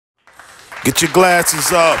Get your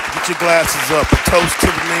glasses up. Get your glasses up. A toast to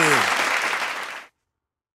the men.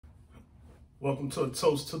 Welcome to A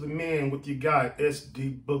Toast to the Men with your guy,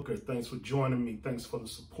 SD Booker. Thanks for joining me. Thanks for the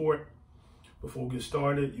support. Before we get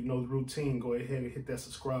started, you know the routine. Go ahead and hit that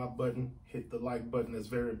subscribe button. Hit the like button. That's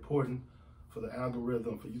very important for the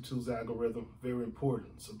algorithm, for YouTube's algorithm. Very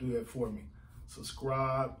important. So do that for me.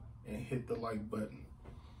 Subscribe and hit the like button.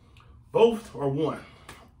 Both are one.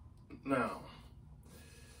 Now,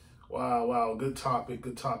 wow, good topic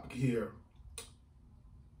here.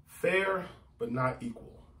 Fair, but not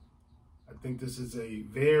equal. I think this is a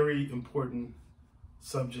very important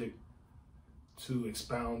subject to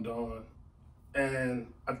expound on.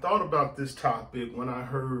 And I thought about this topic when I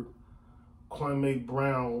heard Kwame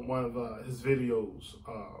Brown, one of his videos,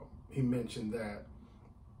 he mentioned that,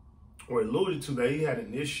 or alluded to that he had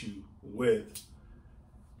an issue with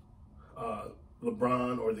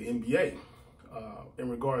LeBron or the NBA in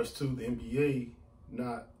regards to the NBA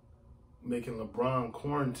not making LeBron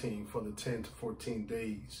quarantine for the 10 to 14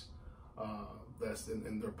 days. That's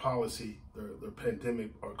in their policy, their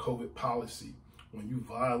pandemic or COVID policy, when you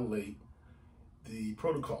violate the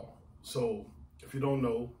protocol. So if you don't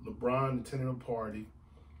know, LeBron attended a party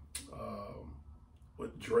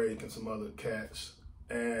with Drake and some other cats,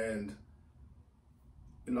 and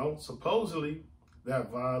you know, supposedly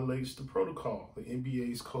that violates the protocol, the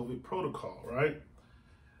NBA's COVID protocol, right?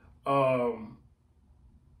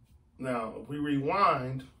 Now, if we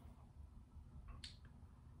rewind,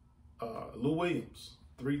 Lou Williams,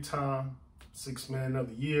 3-time Sixth Man of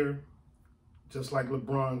the Year, just like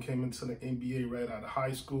LeBron came into the NBA right out of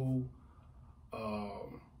high school.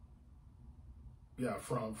 From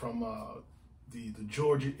the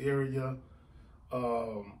Georgia area,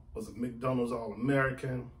 was a McDonald's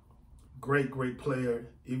All-American. Great player,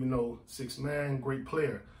 even though Sixth Man, great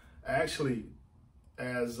player. Actually,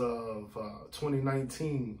 as of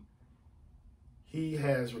 2019, he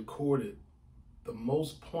has recorded the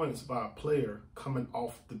most points by a player coming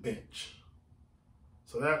off the bench.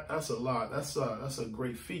 So that's a lot. That's a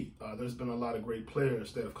great feat. There's been a lot of great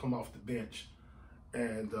players that have come off the bench,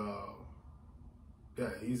 and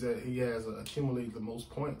he has accumulated the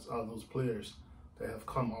most points out of those players that have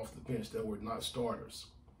come off the bench that were not starters.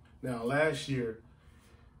 Now, last year,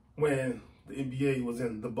 when the NBA was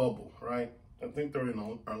in the bubble, right? I think they're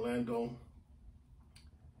in Orlando.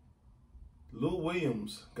 Lou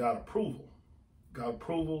Williams got approval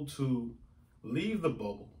to leave the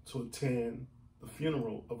bubble to attend the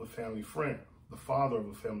funeral of a family friend, the father of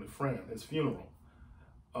a family friend, his funeral.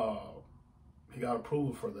 He got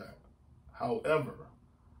approval for that. However,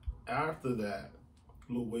 after that,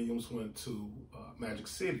 Lou Williams went to Magic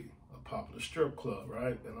City, a popular strip club,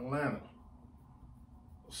 right, in Atlanta.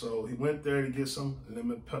 So he went there to get some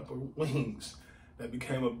lemon pepper wings. That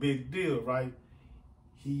became a big deal, right?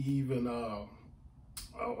 He even, I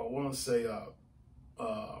want to say,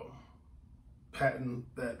 patent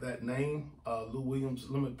that name, Lou Williams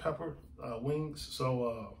lemon pepper wings.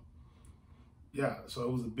 So so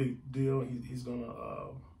it was a big deal. He's gonna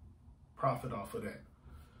profit off of that.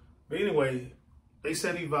 But anyway, they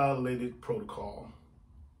said he violated protocol,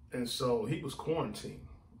 and so he was quarantined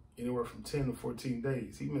anywhere from 10 to 14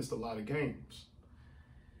 days. He missed a lot of games.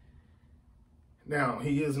 Now,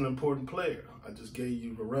 he is an important player. I just gave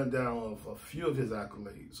you the rundown of a few of his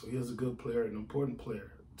accolades. So he is a good player, an important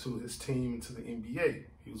player to his team and to the NBA.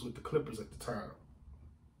 He was with the Clippers at the time.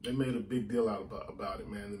 They made a big deal out about it,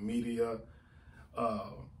 man. The media,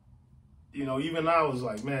 you know, even I was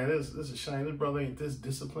like, man, this is a shame. This brother ain't this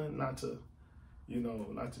disciplined not to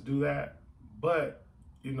do that. But,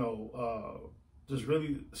 you know, just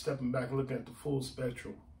really stepping back and looking at the full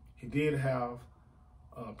spectrum, he did have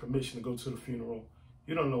permission to go to the funeral.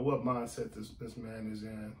 You don't know what mindset this man is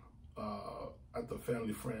in after a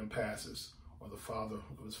family friend passes, or the father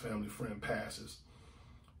of his family friend passes.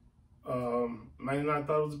 Man, I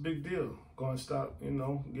thought it was a big deal. Go and stop, you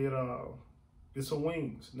know, get some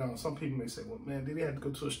wings. Now, some people may say, well, man, did he have to go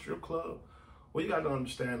to a strip club? Well, you got to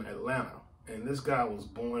understand Atlanta. And this guy was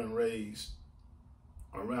born and raised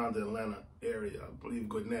around the Atlanta area, I believe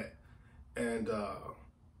Gwinnett. And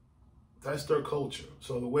that's their culture.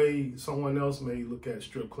 So the way someone else may look at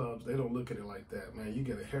strip clubs, they don't look at it like that, man. You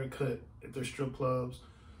get a haircut at their strip clubs.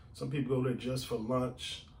 Some people go there just for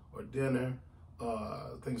lunch or dinner.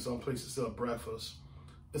 I think some places sell breakfast.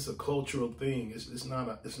 It's a cultural thing. It's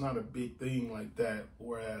not a big thing like that.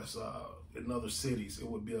 Whereas in other cities, it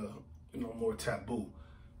would be more taboo.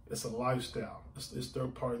 It's a lifestyle. It's their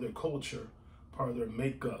part of their culture, part of their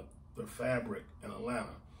makeup, their fabric in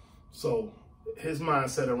Atlanta. So his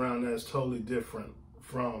mindset around that is totally different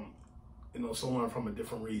from, someone from a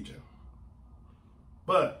different region.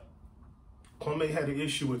 But Kwame had an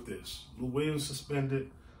issue with this. Lou Williams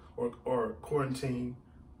suspended or quarantined,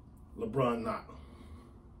 LeBron not.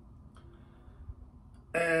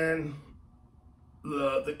 And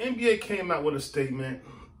the NBA came out with a statement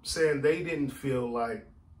saying they didn't feel like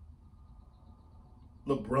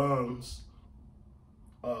LeBron's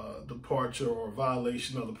departure or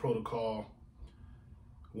violation of the protocol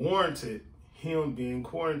warranted him being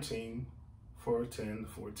quarantined for 10 to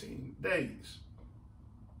 14 days.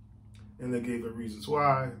 And they gave it reasons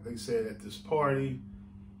why. They said at this party,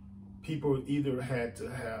 people either had to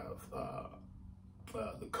have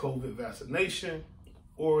the COVID vaccination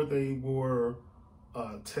or they were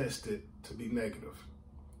tested to be negative.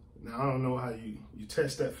 Now, I don't know how you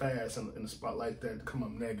test that fast in a spot like that to come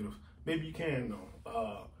up negative. Maybe you can,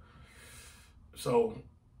 though. So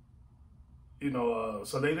they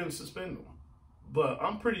didn't suspend him. But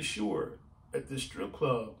I'm pretty sure at this strip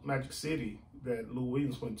club, Magic City, that Lou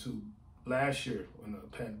Williams went to last year when the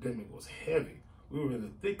pandemic was heavy, we were in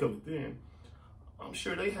the thick of it then, I'm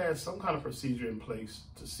sure they had some kind of procedure in place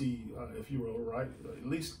to see if you were all right, at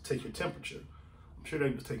least take your temperature. I'm sure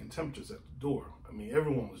they was taking temperatures at the door. I mean,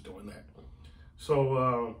 everyone was doing that.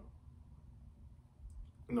 So,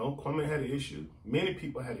 Kwame had an issue. Many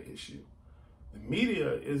people had an issue. The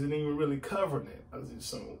media isn't even really covering it.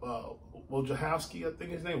 Wojciechowski, I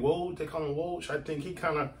think his name, Woj, they call him Woj. I think he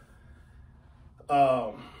kind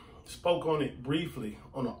of spoke on it briefly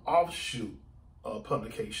on an offshoot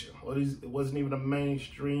publication. It wasn't even a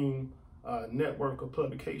mainstream network of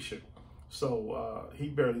publication. So he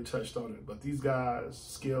barely touched on it. But these guys,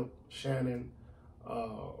 Skip, Shannon,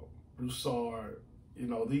 Broussard,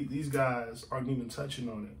 these guys aren't even touching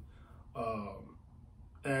on it.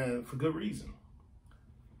 And for good reason.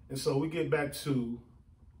 And so we get back to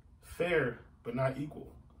fair, but not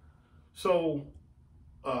equal. So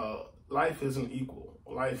life isn't equal.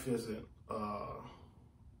 Life isn't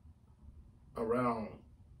around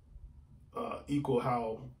equal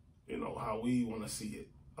how we want to see it.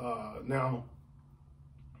 Now,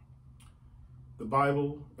 the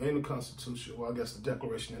Bible and the Constitution, well, I guess the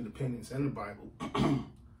Declaration of Independence and the Bible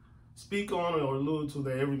speak on or allude to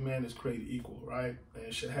that every man is created equal, right?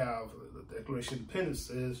 And should have, the Declaration of Independence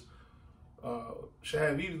says, should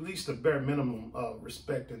have at least a bare minimum of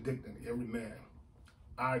respect and dignity, every man.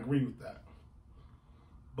 I agree with that.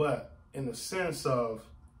 But in the sense of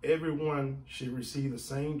everyone should receive the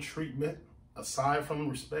same treatment aside from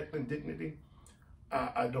respect and dignity,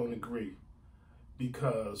 I don't agree.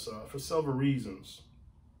 Because for several reasons,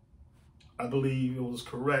 I believe it was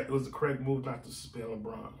correct. It was the correct move not to suspend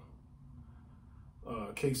LeBron.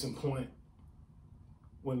 Case in point,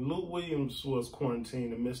 when Lou Williams was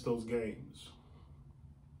quarantined and missed those games,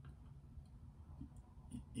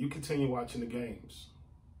 you continue watching the games.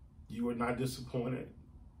 You were not disappointed.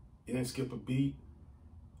 You didn't skip a beat.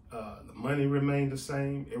 The money remained the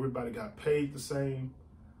same. Everybody got paid the same.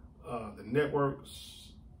 The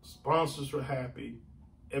networks, sponsors were happy.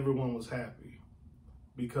 Everyone was happy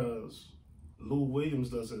because Lou Williams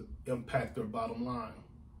doesn't impact their bottom line,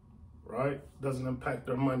 right? Doesn't impact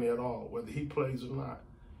their money at all. Whether he plays or not,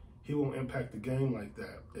 he won't impact the game like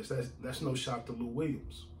that. That's no shock to Lou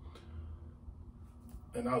Williams.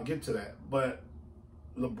 And I'll get to that. But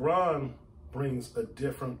LeBron brings a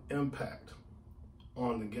different impact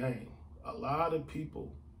on the game. A lot of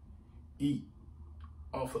people eat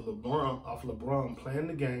off of LeBron playing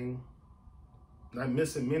the game, not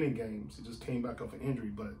missing many games. He just came back off an injury,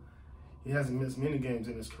 but he hasn't missed many games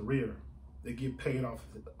in his career. They get paid off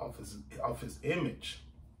his image.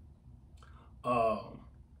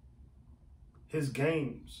 His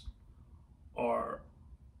games are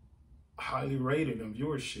highly rated in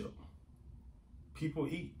viewership. People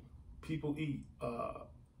eat. People eat.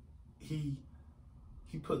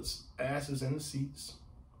 He puts asses in the seats,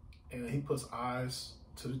 and he puts eyes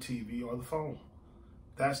to the TV or the phone.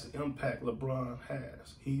 That's the impact LeBron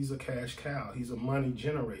has. He's a cash cow. He's a money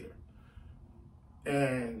generator.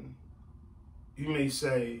 And you may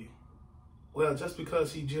say, well, just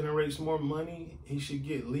because he generates more money, he should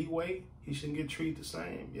get leeway. He shouldn't get treated the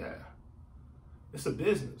same. Yeah. It's a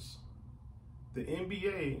business. The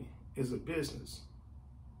NBA is a business,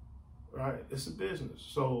 right? It's a business.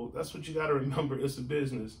 So that's what you got to remember. It's a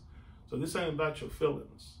business. So this ain't about your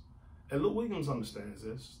feelings. And Lou Williams understands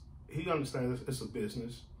this. He understands it's a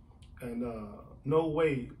business. And no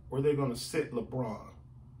way were they going to sit LeBron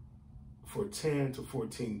for 10 to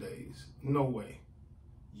 14 days. No way.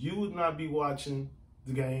 You would not be watching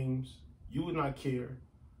the games. You would not care.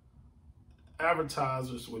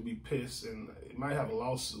 Advertisers would be pissed, and it might have a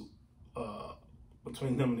lawsuit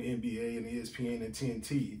between them and the NBA and the ESPN and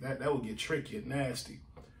TNT. That would get tricky and nasty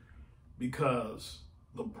because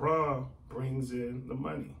LeBron brings in the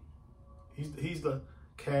money. He's the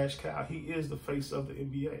cash cow. He is the face of the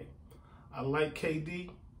NBA. I like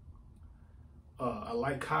KD. I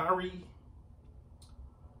like Kyrie.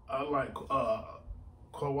 I like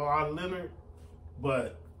Kawhi Leonard,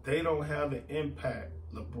 but they don't have the impact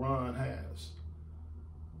LeBron has.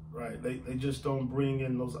 Right? They just don't bring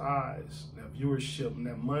in those eyes, that viewership, and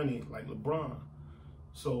that money like LeBron.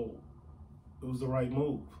 So it was the right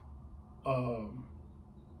move.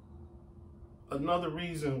 Another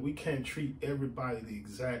reason we can't treat everybody the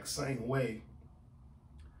exact same way,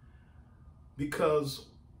 because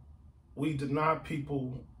we deny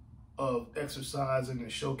people of exercising and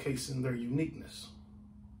showcasing their uniqueness,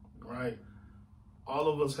 right? All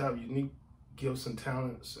of us have unique gifts and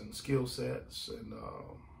talents and skill sets and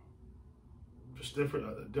just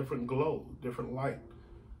different glow, different light.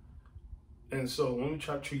 And so when we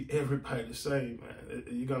try to treat everybody the same, man,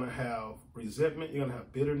 you're gonna have resentment, you're gonna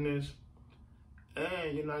have bitterness,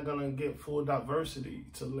 and you're not gonna get full diversity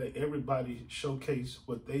to let everybody showcase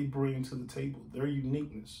what they bring to the table, their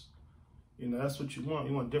uniqueness. You know, that's what you want.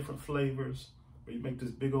 You want different flavors, where you make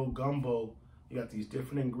this big old gumbo. You got these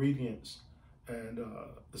different ingredients, and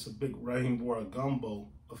it's a big rainbow or a gumbo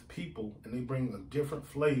of people, and they bring a different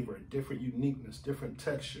flavor, different uniqueness, different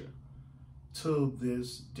texture to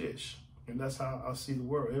this dish. And that's how I see the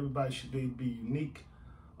world. Everybody should be unique.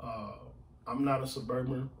 I'm not a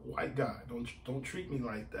suburban white guy. Don't treat me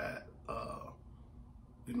like that.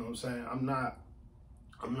 You know what I'm saying? I'm not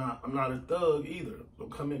a thug either.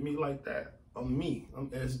 Don't come at me like that. I'm me. I'm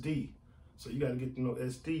SD. So you got to get to know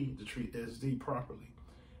SD to treat SD properly.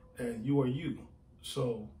 And you are you.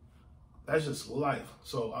 So that's just life.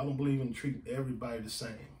 So I don't believe in treating everybody the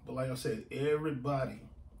same. But like I said, everybody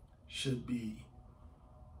should be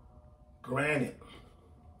granted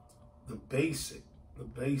the basic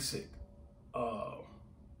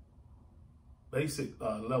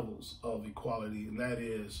levels of equality, and that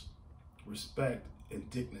is respect and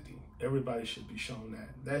dignity. Everybody should be shown that.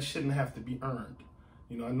 That shouldn't have to be earned.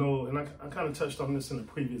 You know, I know, and I kind of touched on this in a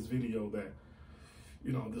previous video that,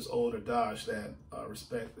 you know, this old adage that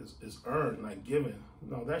respect is earned, not given.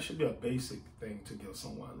 No, that should be a basic thing to give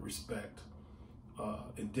someone, respect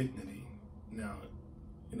and dignity. Now,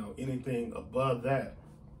 you know, anything above that,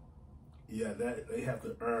 yeah, that they have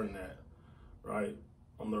to earn that, right,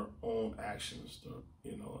 on their own actions,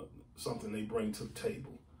 you know, something they bring to the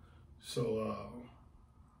table. So,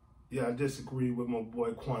 yeah, I disagree with my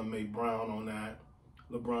boy Kwame Brown on that.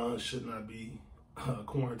 LeBron should not be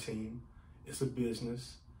quarantined. It's a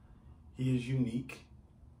business. He is unique,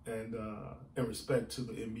 and in respect to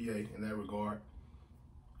the NBA in that regard.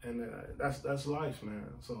 And that's life,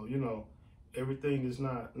 man. So, you know, everything is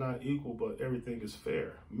not equal, but everything is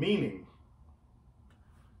fair. Meaning,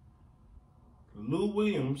 Lou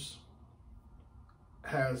Williams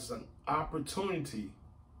has an opportunity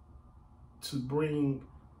to bring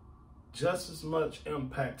just as much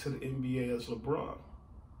impact to the NBA as LeBron,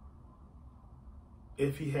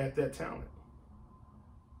 if he had that talent.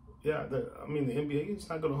 Yeah, I mean, the NBA is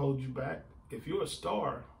not going to hold you back. If you're a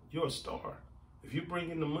star, you're a star. If you bring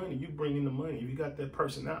in the money, you bring in the money. If you got that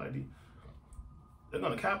personality, they're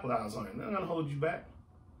going to capitalize on it. They're not going to hold you back.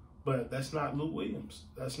 But that's not Lou Williams.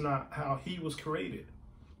 That's not how he was created.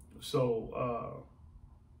 So,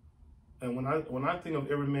 and when I think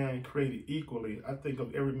of every man created equally, I think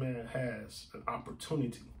of every man has an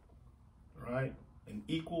opportunity, right? An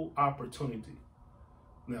equal opportunity.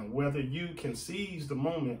 Now, whether you can seize the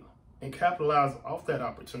moment and capitalize off that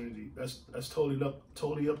opportunity, that's totally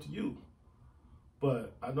up to you.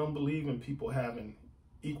 But I don't believe in people having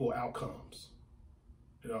equal outcomes.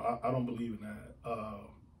 You know, I don't believe in that.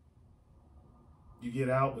 You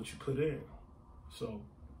get out what you put in. So,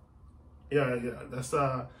 yeah, that's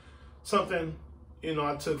something, you know,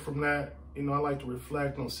 I took from that. You know, I like to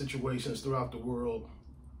reflect on situations throughout the world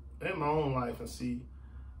and my own life and see,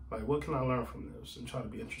 like, what can I learn from this, and try to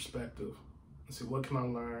be introspective and see what can I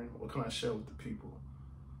learn, what can I share with the people.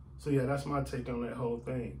 So, yeah, that's my take on that whole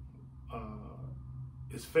thing.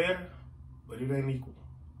 It's fair, but it ain't equal,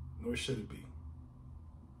 nor should it be.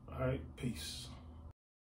 All right, peace.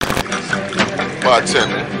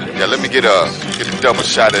 Bartender, yeah, let me get a double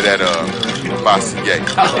shot of that, bossy, yeah,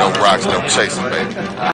 no rocks, no chasing, baby.